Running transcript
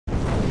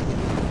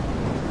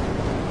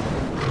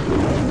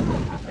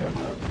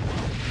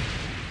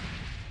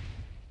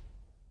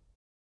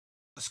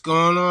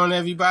going on,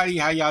 everybody?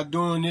 How y'all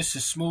doing? This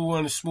is Smooth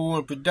One of Smooth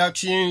One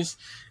Productions,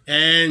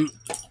 and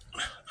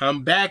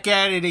I'm back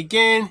at it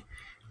again.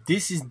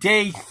 This is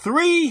day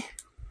 3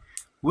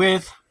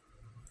 with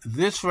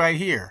this right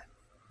here.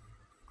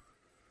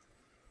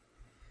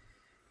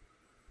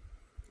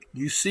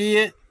 You see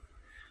it?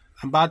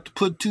 I'm about to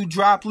put 2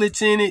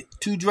 drops in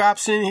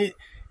it,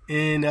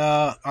 and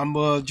I'm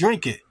gonna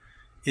drink it.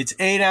 It's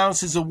 8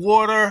 ounces of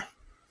water.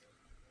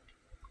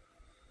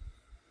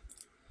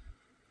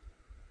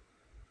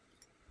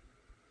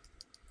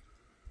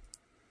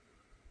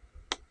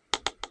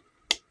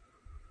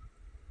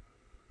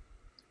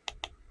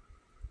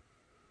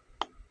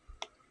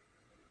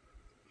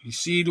 You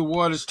see the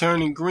water's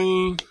turning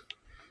green.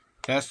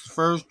 That's the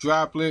first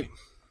droplet.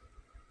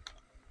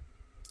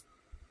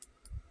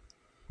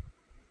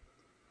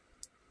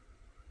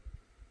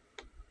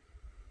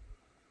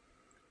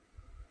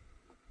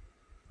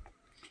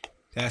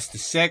 That's the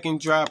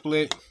second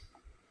droplet.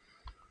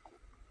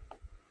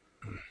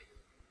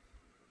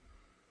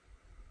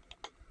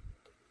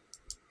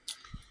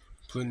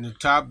 Putting the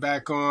top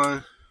back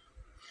on.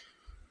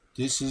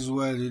 This is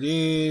what it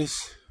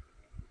is.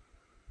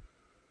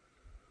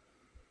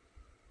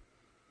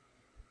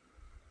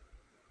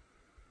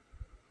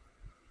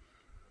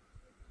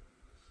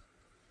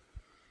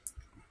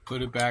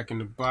 Put it back in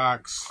the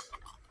box.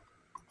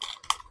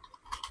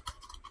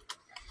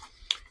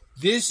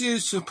 This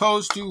is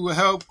supposed to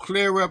help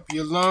clear up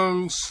your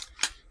lungs,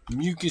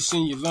 mucus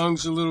in your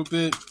lungs a little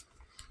bit.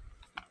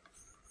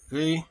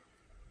 See?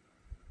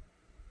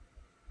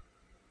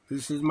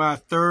 This is my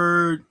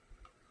 3rd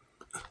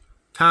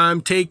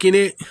time taking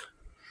it.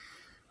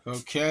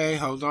 Okay,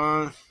 hold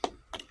on.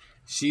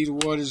 See the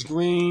water's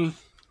green.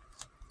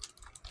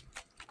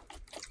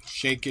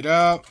 Shake it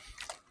up.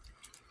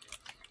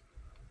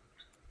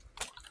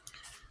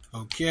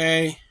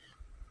 Okay.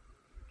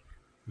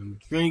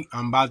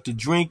 I'm about to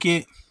drink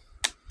it.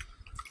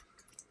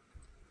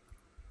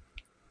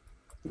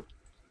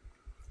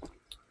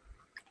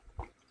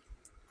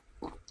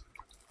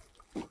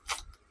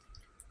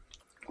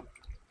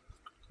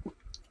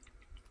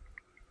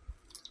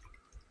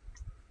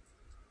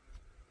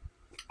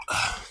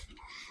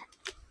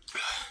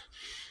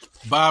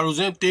 Bottle's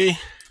empty.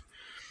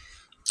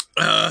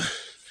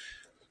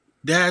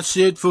 That's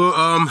it for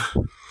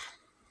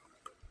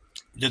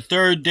the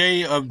 3rd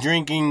day of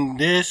drinking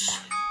this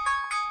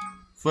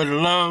for the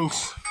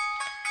lungs.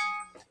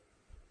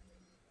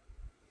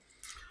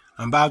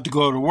 I'm about to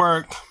go to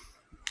work.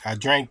 I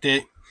drank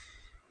it.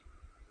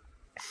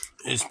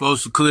 It's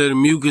supposed to clear the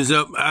mucus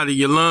up out of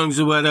your lungs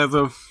or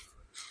whatever.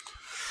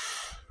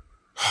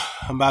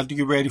 I'm about to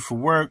get ready for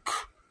work.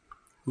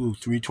 Ooh,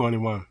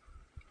 3:21.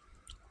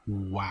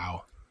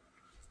 Wow.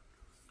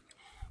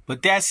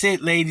 But that's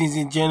it, ladies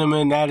and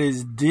gentlemen. That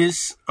is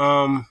this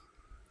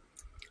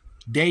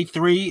day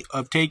 3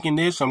 of taking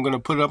this. I'm going to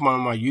put it up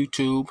on my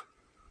YouTube.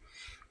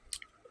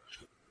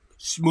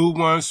 Smooth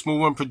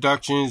One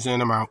Productions,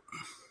 and I'm out.